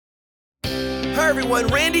Hi everyone,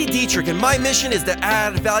 Randy Dietrich, and my mission is to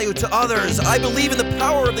add value to others. I believe in the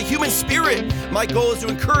power of the human spirit. My goal is to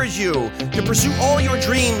encourage you to pursue all your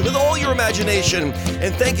dreams with all your imagination.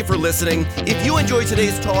 And thank you for listening. If you enjoyed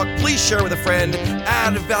today's talk, please share with a friend.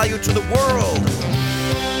 Add value to the world.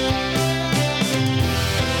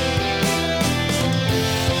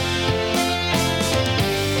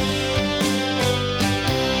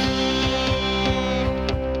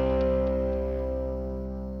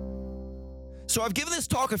 So I've given this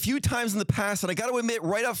talk a few times in the past, and I got to admit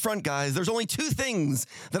right up front, guys, there's only two things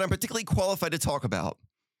that I'm particularly qualified to talk about,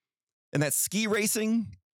 and that's ski racing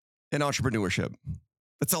and entrepreneurship.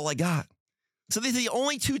 That's all I got. So these are the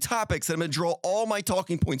only two topics that I'm going to draw all my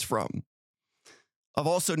talking points from. I've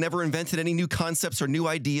also never invented any new concepts or new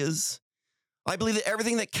ideas. I believe that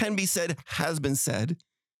everything that can be said has been said.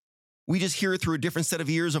 We just hear it through a different set of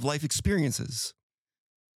years of life experiences.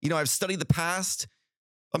 You know, I've studied the past.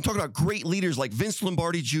 I'm talking about great leaders like Vince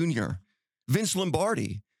Lombardi Jr., Vince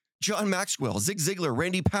Lombardi, John Maxwell, Zig Ziglar,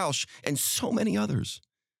 Randy Pausch, and so many others.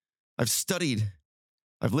 I've studied.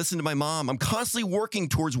 I've listened to my mom. I'm constantly working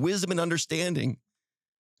towards wisdom and understanding.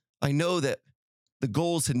 I know that the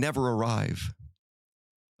goals had never arrive.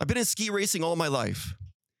 I've been in ski racing all my life,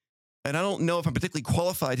 and I don't know if I'm particularly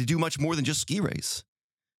qualified to do much more than just ski race.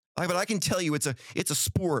 But I can tell you it's a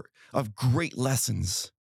sport of great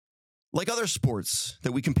lessons. Like other sports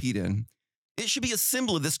that we compete in, it should be a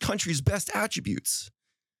symbol of this country's best attributes.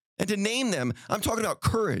 And to name them, I'm talking about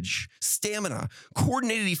courage, stamina,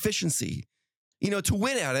 coordinated efficiency. You know, to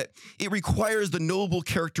win at it, it requires the noble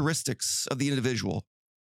characteristics of the individual.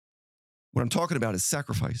 What I'm talking about is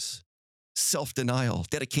sacrifice, self-denial,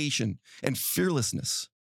 dedication, and fearlessness.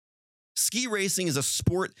 Ski racing is a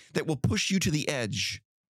sport that will push you to the edge.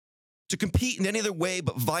 To compete in any other way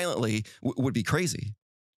but violently would be crazy.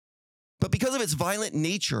 But because of its violent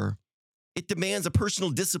nature, it demands a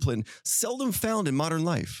personal discipline seldom found in modern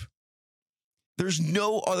life. There's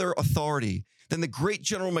no other authority than the great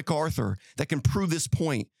General MacArthur that can prove this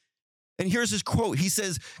point. And here's his quote. He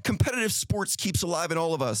says, "Competitive sports keeps alive in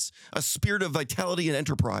all of us a spirit of vitality and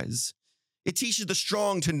enterprise. It teaches the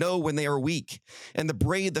strong to know when they are weak and the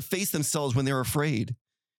brave to face themselves when they're afraid.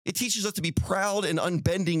 It teaches us to be proud and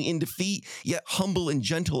unbending in defeat, yet humble and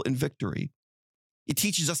gentle in victory. It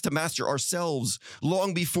teaches us to master ourselves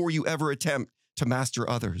long before you ever attempt to master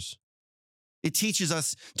others. It teaches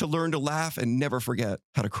us to learn to laugh and never forget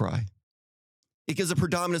how to cry. It gives a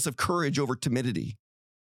predominance of courage over timidity."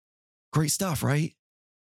 Great stuff, right?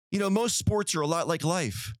 You know, most sports are a lot like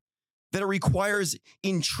life, that it requires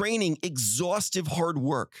in training exhaustive hard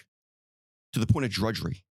work to the point of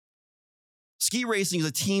drudgery. Ski racing is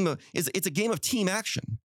it's a game of team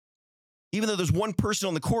action. Even though there's one person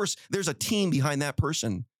on the course, there's a team behind that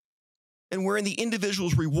person. And wherein the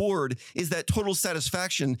individual's reward is that total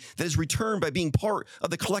satisfaction that is returned by being part of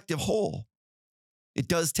the collective whole. It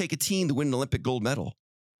does take a team to win an Olympic gold medal.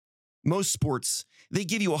 Most sports, they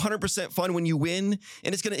give you 100% fun when you win,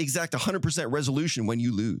 and it's going to exact 100% resolution when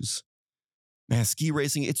you lose. Man, ski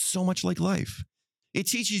racing, it's so much like life. It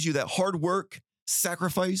teaches you that hard work,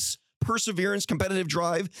 sacrifice, perseverance, competitive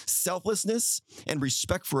drive, selflessness, and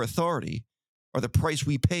respect for authority are the price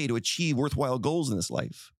we pay to achieve worthwhile goals in this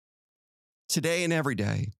life. Today and every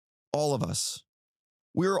day, all of us,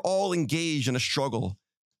 we're all engaged in a struggle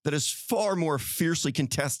that is far more fiercely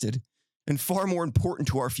contested and far more important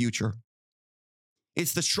to our future.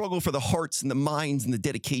 It's the struggle for the hearts and the minds and the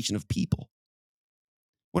dedication of people.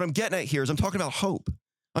 What I'm getting at here is I'm talking about hope.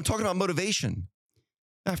 I'm talking about motivation.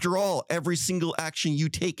 After all, every single action you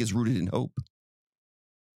take is rooted in hope.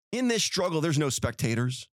 In this struggle, there's no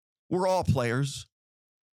spectators. We're all players.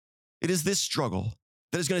 It is this struggle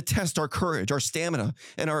that is going to test our courage, our stamina,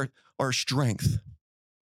 and our strength.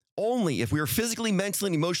 Only if we are physically, mentally,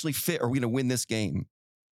 and emotionally fit are we going to win this game.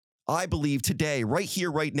 I believe today, right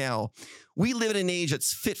here, right now, we live in an age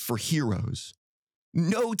that's fit for heroes.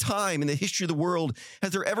 No time in the history of the world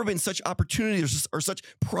has there ever been such opportunities or such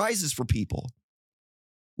prizes for people.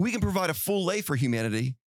 We can provide a full lay for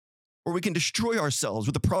humanity, or we can destroy ourselves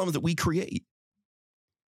with the problems that we create.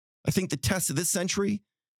 I think the test of this century,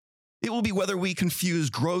 it will be whether we confuse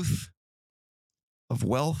growth of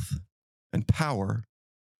wealth and power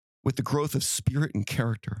with the growth of spirit and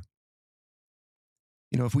character.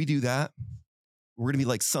 You know, if we do that, we're going to be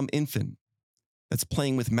like some infant that's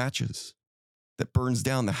playing with matches that burns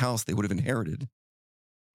down the house they would have inherited.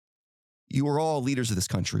 You are all leaders of this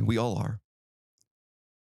country. We all are.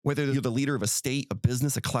 Whether you're the leader of a state, a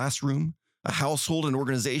business, a classroom, a household, an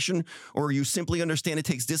organization, or you simply understand it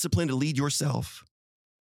takes discipline to lead yourself.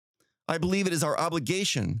 I believe it is our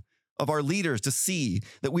obligation of our leaders to see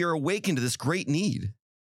that we are awakened to this great need.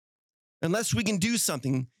 Unless we can do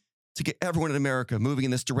something to get everyone in America moving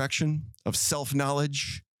in this direction of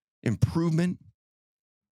self-knowledge, improvement,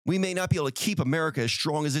 we may not be able to keep America as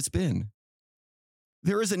strong as it's been.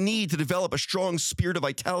 There is a need to develop a strong spirit of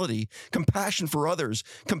vitality, compassion for others,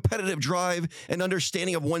 competitive drive, and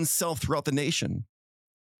understanding of oneself throughout the nation.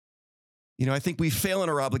 I think we fail in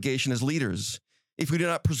our obligation as leaders if we do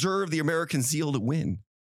not preserve the American zeal to win.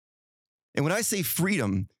 And when I say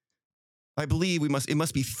freedom, I believe it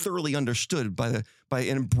must be thoroughly understood by and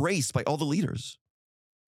embraced by all the leaders.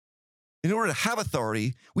 In order to have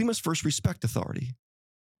authority, we must first respect authority.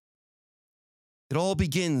 It all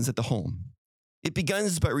begins at the home. It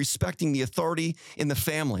begins by respecting the authority in the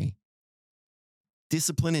family,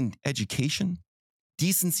 discipline in education,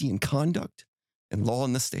 decency in conduct, and law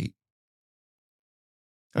in the state.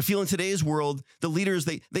 I feel in today's world, the leaders,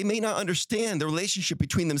 they may not understand the relationship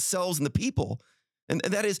between themselves and the people. And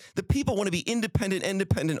that is, the people want to be independent and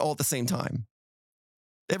dependent all at the same time.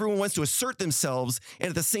 Everyone wants to assert themselves and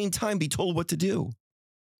at the same time be told what to do.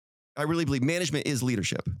 I really believe management is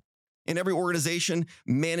leadership. In every organization,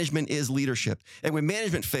 management is leadership. And when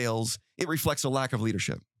management fails, it reflects a lack of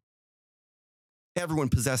leadership. Everyone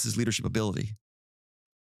possesses leadership ability.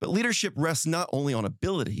 But leadership rests not only on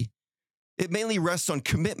ability, it mainly rests on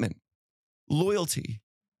commitment, loyalty,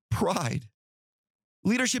 pride.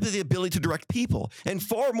 Leadership is the ability to direct people. And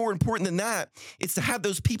far more important than that, it's to have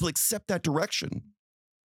those people accept that direction.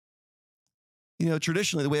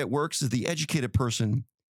 Traditionally, the way it works is the educated person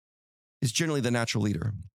is generally the natural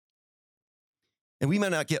leader. And we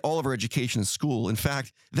might not get all of our education in school. In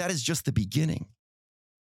fact, that is just the beginning.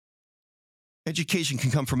 Education can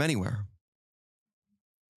come from anywhere.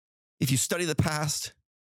 If you study the past,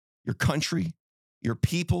 your country, your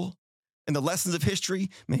people, and the lessons of history,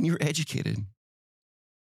 man, you're educated.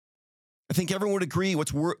 I think everyone would agree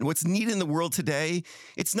what's needed in the world today,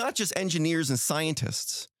 it's not just engineers and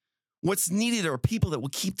scientists. What's needed are people that will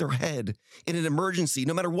keep their head in an emergency,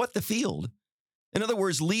 no matter what the field. In other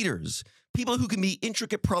words, leaders, people who can meet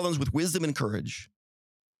intricate problems with wisdom and courage.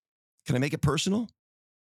 Can I make it personal?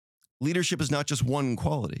 Leadership is not just one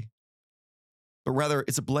quality, but rather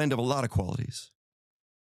it's a blend of a lot of qualities.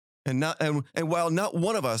 And while not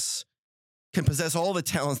one of us can possess all the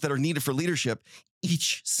talents that are needed for leadership,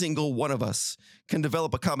 each single one of us can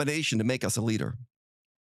develop a combination to make us a leader.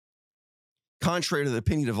 Contrary to the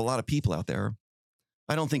opinion of a lot of people out there,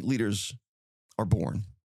 I don't think leaders are born.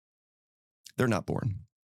 They're not born.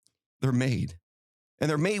 They're made. And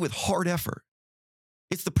they're made with hard effort.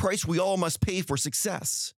 It's the price we all must pay for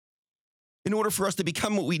success. In order for us to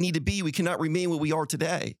become what we need to be, we cannot remain what we are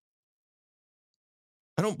today.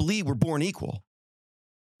 I don't believe we're born equal.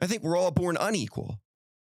 I think we're all born unequal.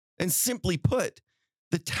 And simply put,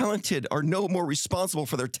 the talented are no more responsible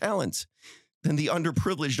for their talent than the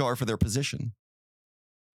underprivileged are for their position.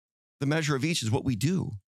 The measure of each is what we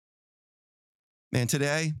do. Man,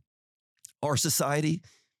 today, our society,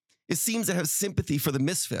 it seems to have sympathy for the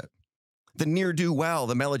misfit, the ne'er-do-well,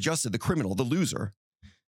 the maladjusted, the criminal, the loser.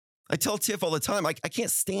 I tell Tiff all the time, I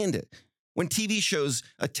can't stand it when TV shows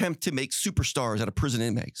attempt to make superstars out of prison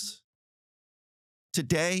inmates.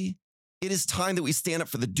 Today, it is time that we stand up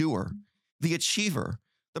for the doer, the achiever,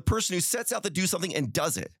 the person who sets out to do something and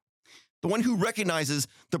does it, the one who recognizes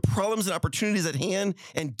the problems and opportunities at hand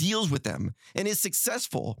and deals with them and is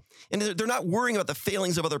successful, and they're not worrying about the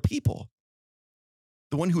failings of other people,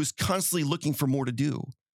 the one who is constantly looking for more to do,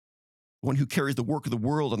 the one who carries the work of the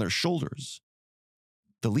world on their shoulders,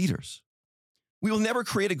 the leaders. We will never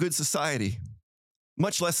create a good society,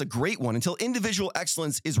 much less a great one, until individual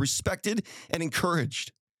excellence is respected and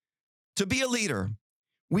encouraged. To be a leader,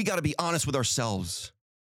 we got to be honest with ourselves.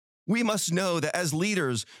 We must know that as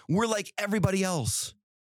leaders, we're like everybody else,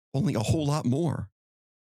 only a whole lot more.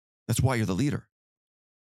 That's why you're the leader.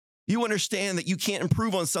 You understand that you can't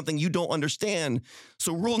improve on something you don't understand.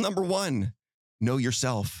 So rule number 1, know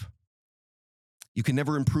yourself. You can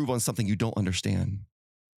never improve on something you don't understand.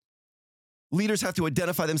 Leaders have to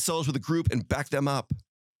identify themselves with a group and back them up,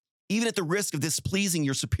 even at the risk of displeasing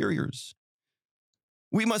your superiors.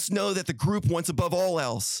 We must know that the group wants above all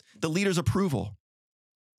else the leader's approval.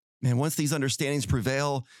 Man, once these understandings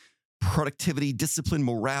prevail, productivity, discipline,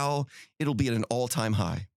 morale, it'll be at an all-time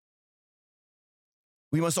high.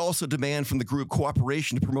 We must also demand from the group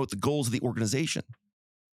cooperation to promote the goals of the organization.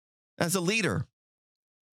 As a leader,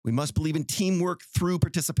 we must believe in teamwork through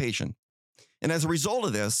participation. And as a result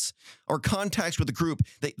of this, our contacts with the group,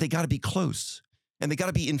 they got to be close and they got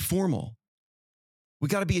to be informal. We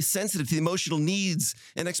got to be sensitive to the emotional needs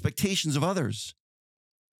and expectations of others.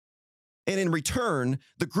 And in return,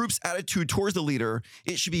 the group's attitude towards the leader,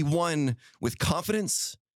 it should be one with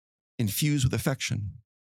confidence, infused with affection.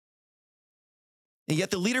 And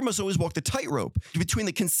yet the leader must always walk the tightrope between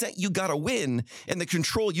the consent you gotta win and the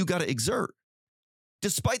control you gotta exert.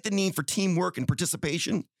 Despite the need for teamwork and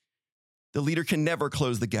participation, the leader can never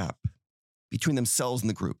close the gap between themselves and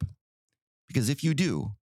the group. Because if you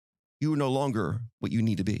do, you are no longer what you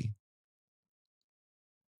need to be.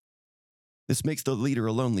 This makes the leader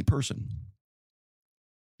a lonely person.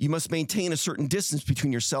 You must maintain a certain distance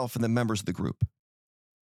between yourself and the members of the group.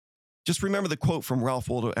 Just remember the quote from Ralph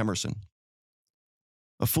Waldo Emerson: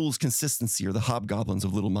 "A fool's consistency are the hobgoblins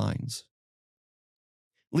of little minds."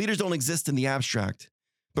 Leaders don't exist in the abstract,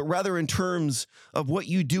 but rather in terms of what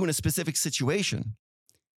you do in a specific situation.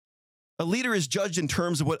 A leader is judged in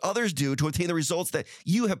terms of what others do to obtain the results that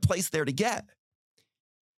you have placed there to get.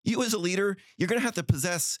 You as a leader, you're going to have to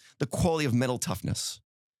possess the quality of mental toughness.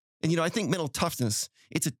 And I think mental toughness,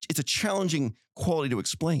 it's a challenging quality to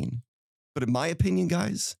explain. But in my opinion,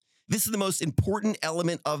 guys, this is the most important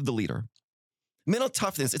element of the leader. Mental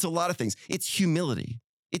toughness, it's a lot of things. It's humility.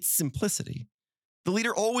 It's simplicity. The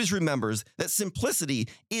leader always remembers that simplicity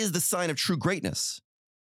is the sign of true greatness,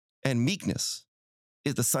 and meekness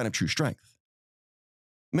is the sign of true strength.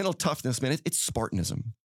 Mental toughness, man, it's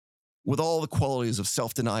Spartanism, with all the qualities of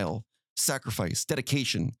self-denial, sacrifice,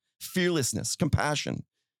 dedication, fearlessness, compassion.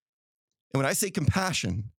 And when I say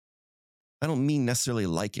compassion, I don't mean necessarily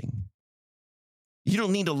liking. You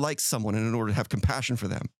don't need to like someone in order to have compassion for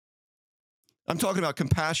them. I'm talking about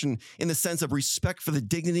compassion in the sense of respect for the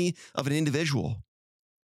dignity of an individual.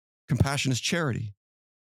 Compassion is charity.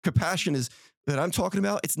 Compassion is, that I'm talking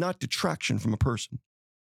about, it's not detraction from a person.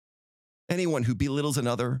 Anyone who belittles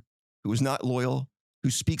another, who is not loyal, who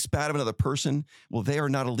speaks bad of another person, well, they are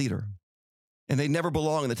not a leader. And they never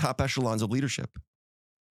belong in the top echelons of leadership.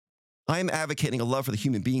 I am advocating a love for the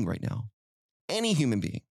human being right now. Any human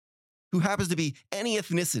being who happens to be any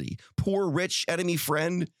ethnicity, poor, rich, enemy,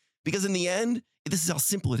 friend, because in the end, this is how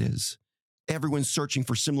simple it is. Everyone's searching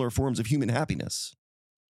for similar forms of human happiness.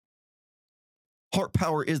 Heart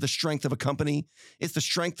power is the strength of a company. It's the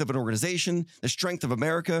strength of an organization, the strength of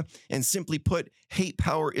America. And simply put, hate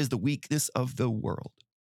power is the weakness of the world.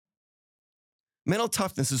 Mental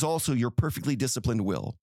toughness is also your perfectly disciplined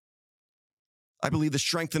will. I believe the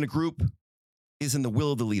strength in a group is in the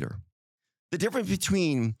will of the leader. The difference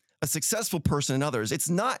between a successful person and others, it's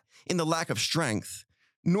not in the lack of strength,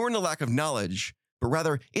 nor in the lack of knowledge, but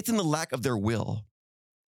rather it's in the lack of their will.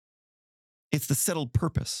 It's the settled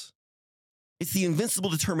purpose. It's the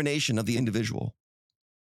invincible determination of the individual.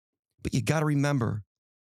 But you got to remember,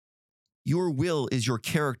 your will is your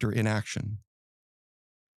character in action.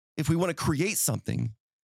 If we want to create something,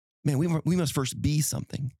 man, we must first be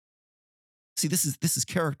something. See, this is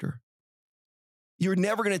character. You're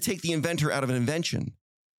never going to take the inventor out of an invention.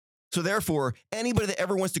 So therefore, anybody that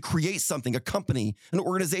ever wants to create something, a company, an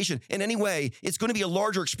organization, in any way, it's going to be a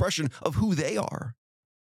larger expression of who they are.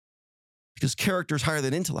 Because character is higher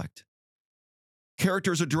than intellect.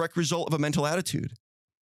 Character is a direct result of a mental attitude.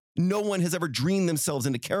 No one has ever dreamed themselves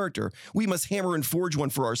into character. We must hammer and forge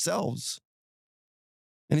one for ourselves.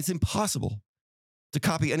 And it's impossible to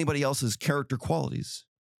copy anybody else's character qualities.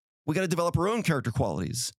 We got to develop our own character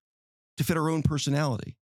qualities to fit our own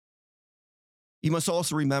personality. You must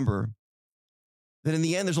also remember that in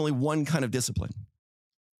the end, there's only one kind of discipline,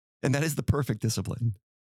 and that is the perfect discipline.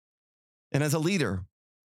 And as a leader,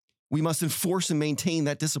 we must enforce and maintain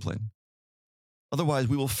that discipline. Otherwise,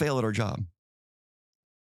 we will fail at our job.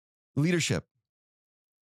 Leadership,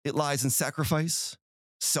 it lies in sacrifice,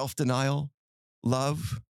 self-denial,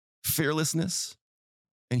 love, fearlessness,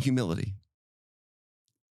 and humility.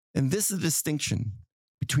 And this is the distinction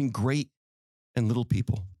between great and little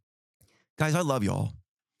people. Guys, I love y'all.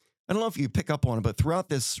 I don't know if you pick up on it, but throughout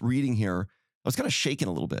this reading here, I was kind of shaking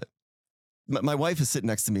a little bit. My wife is sitting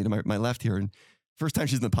next to me to my left here, and first time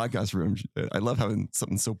she's in the podcast room. I love having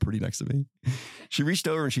something so pretty next to me. She reached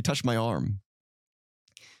over and she touched my arm.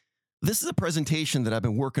 This is a presentation that I've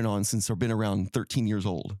been working on since I've been around 13 years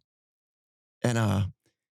old. And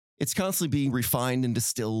it's constantly being refined and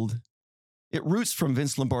distilled. It roots from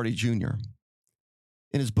Vince Lombardi Jr.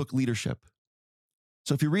 in his book, Leadership.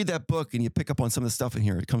 So if you read that book and you pick up on some of the stuff in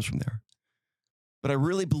here, it comes from there. But I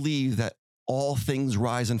really believe that all things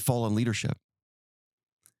rise and fall in leadership.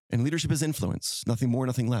 And leadership is influence, nothing more,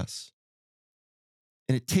 nothing less.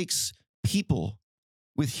 And it takes people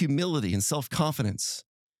with humility and self-confidence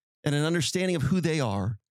and an understanding of who they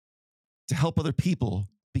are to help other people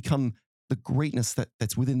become the greatness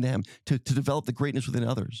that's within them, to develop the greatness within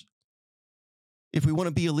others. If we want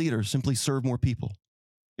to be a leader, simply serve more people.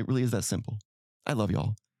 It really is that simple. I love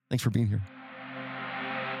y'all. Thanks for being here.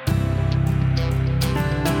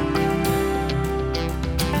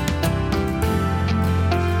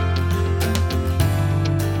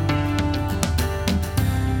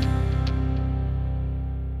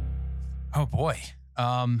 Oh boy.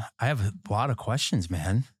 I have a lot of questions,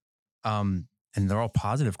 man. And they're all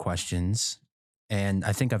positive questions. And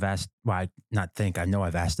I think I've asked, I know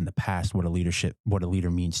I've asked in the past what a leader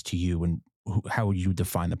means to you and how would you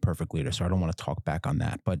define the perfect leader. So I don't want to talk back on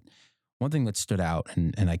that. But one thing that stood out,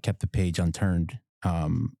 and I kept the page unturned,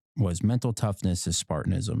 was mental toughness is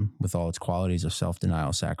Spartanism with all its qualities of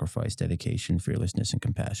self-denial, sacrifice, dedication, fearlessness, and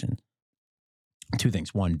compassion. Two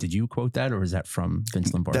things. One, did you quote that, or is that from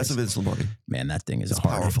Vince Lombardi? That's a Vince Lombardi. Man, that thing is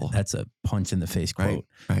powerful. That's a punch in the face quote.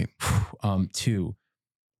 Right. Two,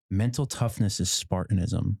 mental toughness is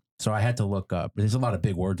Spartanism. So I had to look up. There's a lot of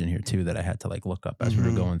big words in here too that I had to look up as we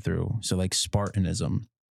were going through. So Spartanism.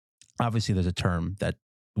 Obviously, there's a term that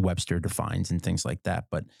Webster defines and things like that.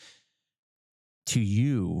 But to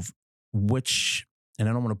you, and I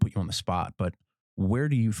don't want to put you on the spot, but what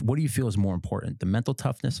do you feel is more important? The mental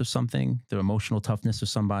toughness of something, the emotional toughness of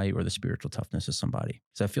somebody, or the spiritual toughness of somebody?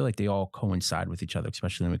 Because I feel like they all coincide with each other,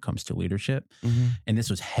 especially when it comes to leadership. Mm-hmm. And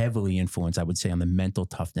this was heavily influenced, I would say, on the mental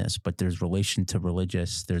toughness, but there's relation to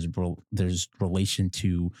religious, there's relation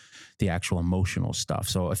to the actual emotional stuff.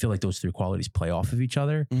 So I feel like those three qualities play off of each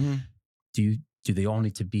other. Mm-hmm. Do they all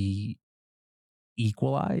need to be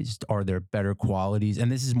equalized? Are there better qualities?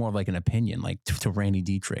 And this is more like an opinion, like to Randy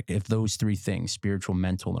Dietrich. If those three things, spiritual,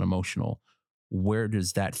 mental, and emotional, where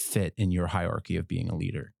does that fit in your hierarchy of being a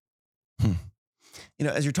leader?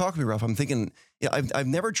 As you're talking to me, Ralph, I'm thinking, I've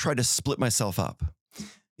never tried to split myself up.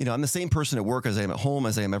 I'm the same person at work as I am at home,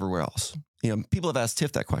 as I am everywhere else. People have asked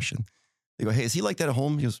Tiff that question. They go, hey, is he like that at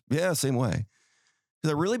home? He goes, yeah, same way.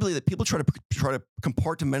 Because I really believe that people try to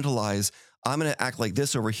compartmentalize. I'm going to act like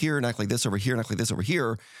this over here and act like this over here and act like this over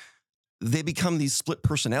here. They become these split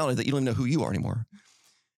personalities that you don't even know who you are anymore.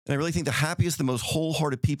 And I really think the happiest, the most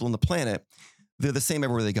wholehearted people on the planet, they're the same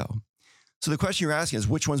everywhere they go. So the question you're asking is,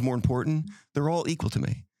 which one's more important? They're all equal to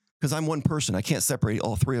me because I'm one person. I can't separate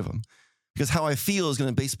all three of them because how I feel is going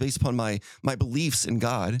to be based upon my beliefs in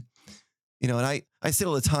God. And I say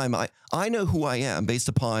all the time, I know who I am based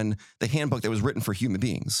upon the handbook that was written for human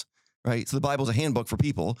beings, right? So the Bible's a handbook for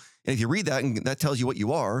people. And if you read that and that tells you what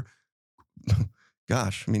you are,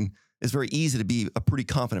 gosh, it's very easy to be a pretty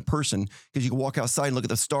confident person because you can walk outside and look at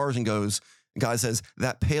the stars and God says,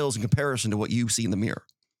 that pales in comparison to what you see in the mirror.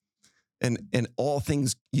 And all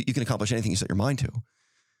things, you can accomplish anything you set your mind to.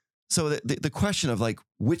 So the question of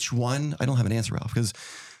which one, I don't have an answer, Ralph, because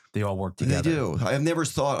they all work together. They do. I've never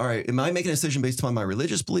thought, all right, am I making a decision based upon my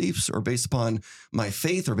religious beliefs or based upon my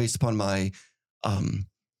faith or based upon my I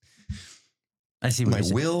see my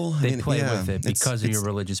will? They play with it because of your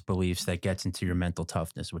religious beliefs that gets into your mental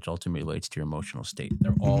toughness, which ultimately relates to your emotional state.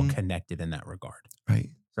 They're all connected in that regard. Right.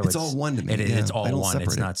 So it's all one to me. It's all one.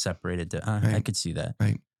 It's not separated. Right. I could see that.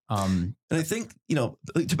 Right. And I think,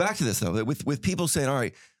 to back to this though, with people saying, all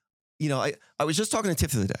right, I was just talking to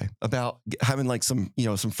Tiff the other day about having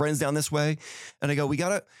some friends down this way. And I go, I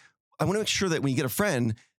want to make sure that when you get a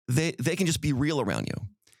friend, they can just be real around you.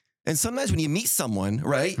 And sometimes when you meet someone,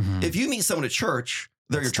 right, if you meet someone at church,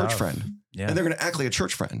 they're your church friend. Yeah. And they're going to act like a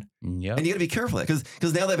church friend. Yep. And you got to be careful of that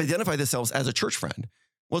because now they've identified themselves as a church friend.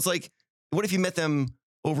 Well, it's like, what if you met them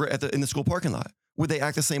over in the school parking lot? Would they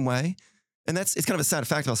act the same way? And it's kind of a sad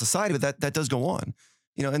fact about society, but that does go on.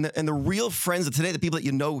 And the real friends of today, the people that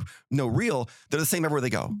you know real, they're the same everywhere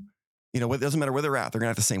they go. It doesn't matter where they're at, they're going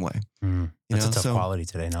to act the same way. That's a tough quality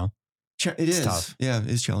today, no? It is. Tough. Yeah,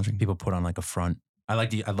 it is challenging. People put on a front. I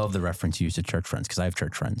love the reference you use to church friends because I have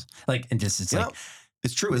church friends.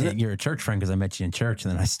 It's true, isn't it? You're a church friend because I met you in church,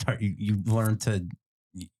 and then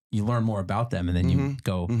you learn more about them, and then you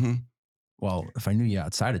go, well, if I knew you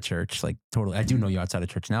outside of church, totally, I do know you outside of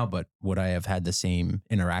church now, but would I have had the same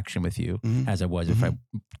interaction with you as I was if I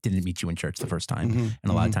didn't meet you in church the first time?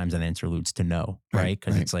 And a lot of times that answer alludes to no, right?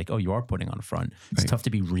 Because it's like, oh, you are putting on a front. It's tough to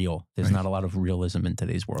be real. There's not a lot of realism in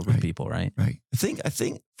today's world with people, right? Right. I think,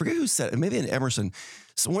 forget who said it, maybe in Emerson.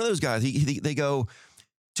 So one of those guys, they go,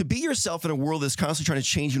 to be yourself in a world that's constantly trying to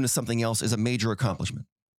change you into something else is a major accomplishment.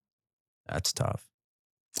 That's tough.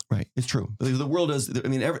 Right. It's true. The world does,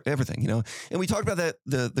 everything, and we talked about that,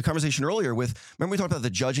 the conversation earlier remember we talked about the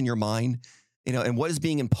judge in your mind, and what is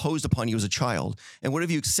being imposed upon you as a child and what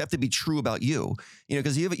have you accepted to be true about you,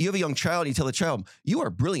 because you have a young child and you tell the child, you are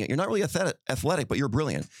brilliant. You're not really athletic, but you're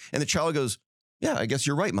brilliant. And the child goes, yeah, I guess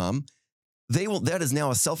you're right, Mom. That is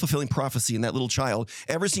now a self-fulfilling prophecy in that little child.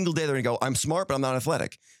 Every single day they're going to go, I'm smart, but I'm not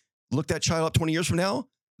athletic. Look that child up 20 years from now.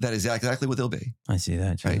 that is exactly what they'll be. I see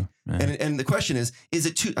that too. Right. Yeah. And the question is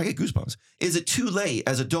it too, I get goosebumps. Is it too late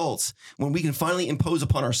as adults when we can finally impose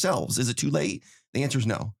upon ourselves? Is it too late? The answer is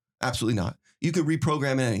no, absolutely not. You could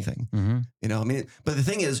reprogram anything, you know, I mean, but the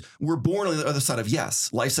thing is, we're born on the other side of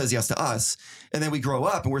yes. Life says yes to us. And then we grow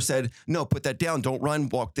up and we're said, no, put that down. Don't run,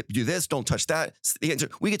 walk, do this. Don't touch that. The answer,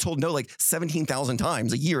 we get told no like 17,000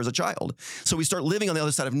 times a year as a child. So we start living on the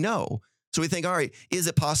other side of no. So we think, all right, is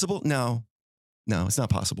it possible? No, it's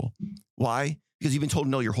not possible. Why? Because you've been told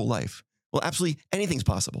no your whole life. Well, absolutely anything's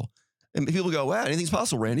possible. And people go, wow, anything's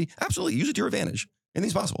possible, Randy. Absolutely. Use it to your advantage.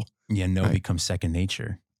 Anything's possible. Yeah, no becomes second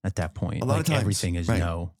nature at that point. A lot of times. Everything is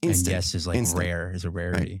no. Instant. And yes is like rare, is a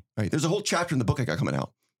rarity. Right. There's a whole chapter in the book I got coming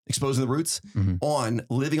out, Exposing the Roots, on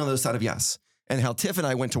living on the other side of yes. And how Tiff and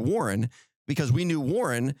I went to Warren because we knew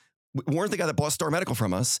Warren's the guy that bought Star Medical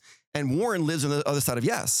from us. And Warren lives on the other side of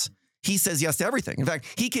yes. He says yes to everything. In fact,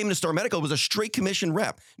 he came to Star Medical, was a straight commission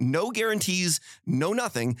rep, no guarantees, no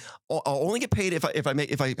nothing. I'll only get paid if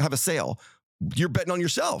I have a sale. You're betting on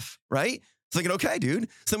yourself, right? Thinking, okay, dude.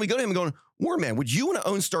 So then we go to him and going, Warren, man, would you want to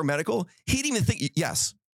own Star Medical? He didn't even think,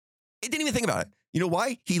 yes. He didn't even think about it. You know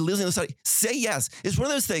why? He lives on the side. Say yes. It's one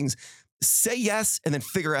of those things. Say yes and then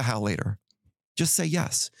figure out how later. Just say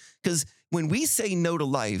yes. Because when we say no to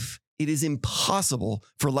life, it is impossible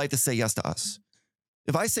for life to say yes to us.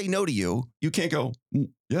 If I say no to you, you can't go,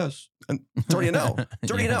 yes. And it's already a no.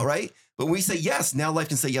 It's already a no, right? But when we say yes, now life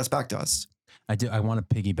can say yes back to us. I want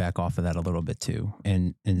to piggyback off of that a little bit too.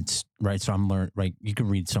 And it's right. So I'm learning, right. You can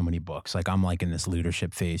read so many books. Like I'm like in this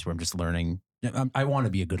leadership phase where I'm just learning. I want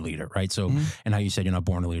to be a good leader. Right. So, and how you said, you're not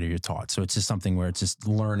born a leader, you're taught. So it's just something where it's just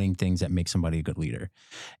learning things that make somebody a good leader.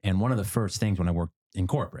 And one of the first things when I worked in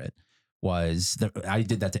corporate was that I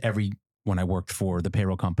did that to when I worked for the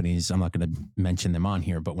payroll companies. I'm not going to mention them on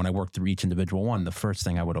here, but when I worked through each individual one, the first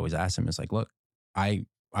thing I would always ask them is like, look, I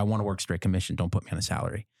want to work straight commission. Don't put me on a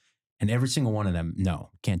salary. And every single one of them, no,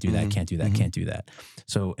 can't do that, can't do that, can't do that.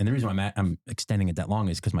 So, and the reason why I'm extending it that long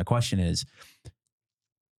is because my question is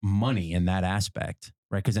money in that aspect,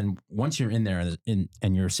 right? Because then once you're in there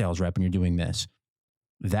and you're a sales rep and you're doing this,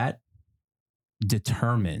 that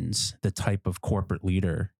determines the type of corporate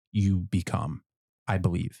leader you become, I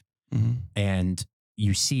believe. And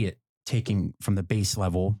you see it taking from the base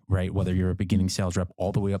level, right? Whether you're a beginning sales rep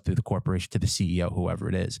all the way up through the corporation to the CEO, whoever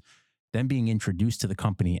it is. Then being introduced to the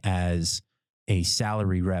company as a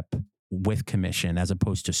salary rep with commission, as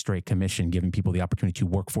opposed to straight commission, giving people the opportunity to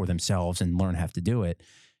work for themselves and learn how to do it,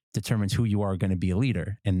 determines who you are going to be a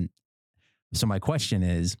leader. And so my question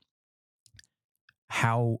is,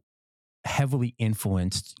 how heavily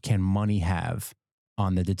influenced can money have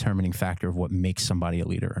on the determining factor of what makes somebody a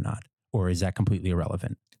leader or not? Or is that completely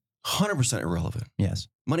irrelevant? 100% irrelevant. Yes.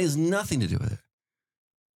 Money has nothing to do with it.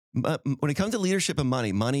 When it comes to leadership and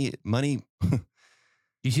money.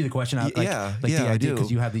 You see the question? The idea, I do.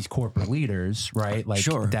 Because you have these corporate leaders, right? Like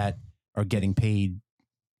that are getting paid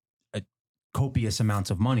copious amounts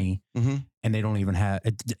of money, and they don't even have.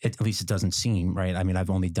 At least it doesn't seem right. I mean, I've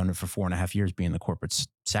only done it for 4.5 years, being in the corporate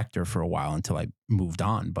sector for a while until I moved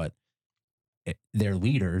on. But they're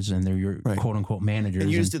leaders, and they're your quote unquote managers.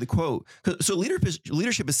 And you just did the quote. So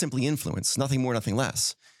leadership is simply influence, nothing more, nothing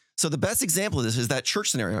less. So the best example of this is that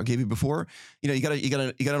church scenario I gave you before. You know, you got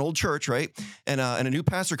an old church, right? And a new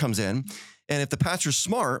pastor comes in, and if the pastor's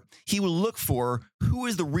smart, he will look for who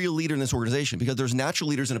is the real leader in this organization, because there's natural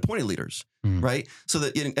leaders and appointed leaders, right? So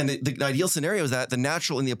that the ideal scenario is that the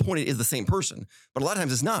natural and the appointed is the same person, but a lot of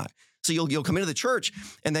times it's not. So you'll come into the church,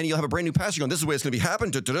 and then you'll have a brand new pastor going, "This is the way it's going to be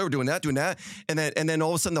happening. We're doing that, and then all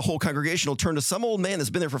of a sudden the whole congregation will turn to some old man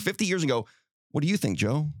that's been there for 50 years and go, "What do you think,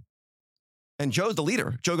 Joe?" And Joe's the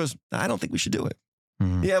leader. Joe goes, "I don't think we should do it."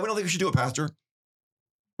 Yeah, we don't think we should do it, Pastor.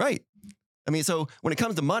 Right. I mean, so when it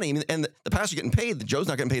comes to money, and the pastor's getting paid, Joe's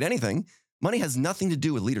not getting paid anything. Money has nothing to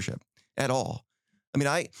do with leadership at all. I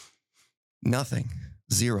mean, nothing,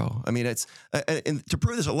 zero. I mean, it's and to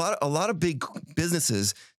prove this, a lot of big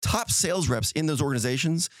businesses, top sales reps in those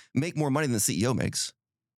organizations make more money than the CEO makes.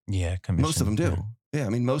 Yeah, most of them do. Yeah, I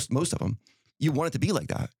mean, most of them. You want it to be like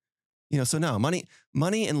that. You know, so no, money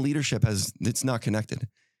and leadership it's not connected.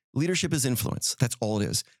 Leadership is influence. That's all it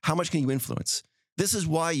is. How much can you influence? This is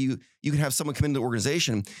why you can have someone come into the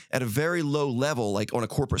organization at a very low level, like on a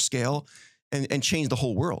corporate scale, and change the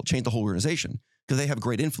whole world, change the whole organization, because they have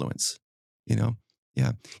great influence. You know,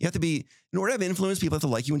 yeah. You have to be, in order to have influence, people have to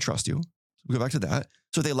like you and trust you. We'll go back to that.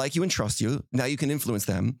 So if they like you and trust you, now you can influence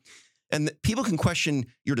them. And people can question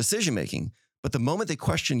your decision making. But the moment they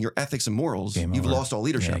question your ethics and morals, you've lost all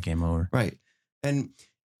leadership. Yeah, game over. Right. And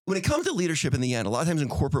when it comes to leadership in the end, a lot of times in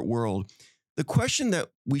corporate world, the question that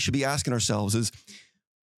we should be asking ourselves is,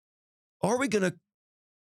 Are we going to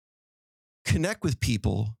connect with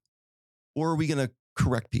people or are we going to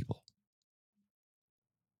correct people?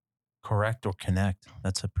 Correct or connect.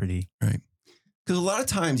 That's a pretty... Right. Because a lot of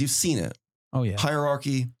times you've seen it. Oh, yeah.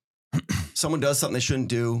 Hierarchy. Someone does something they shouldn't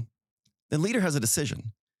do. The leader has a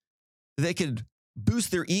decision. They could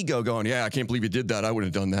boost their ego going, yeah, I can't believe you did that. I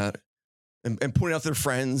wouldn't have done that. And point it out to their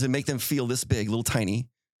friends and make them feel this big, little tiny.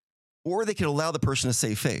 Or they could allow the person to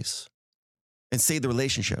save face and save the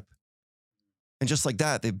relationship. And just like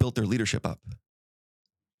that, they've built their leadership up.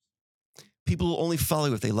 People will only follow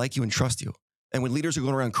you if they like you and trust you. And when leaders are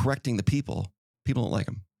going around correcting the people don't like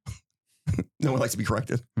them. No one likes to be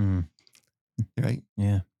corrected. Mm. Right?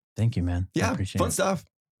 Yeah. Thank you, man. I Yeah. appreciate Fun it. stuff.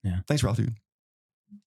 Yeah. Thanks, Ralph, dude.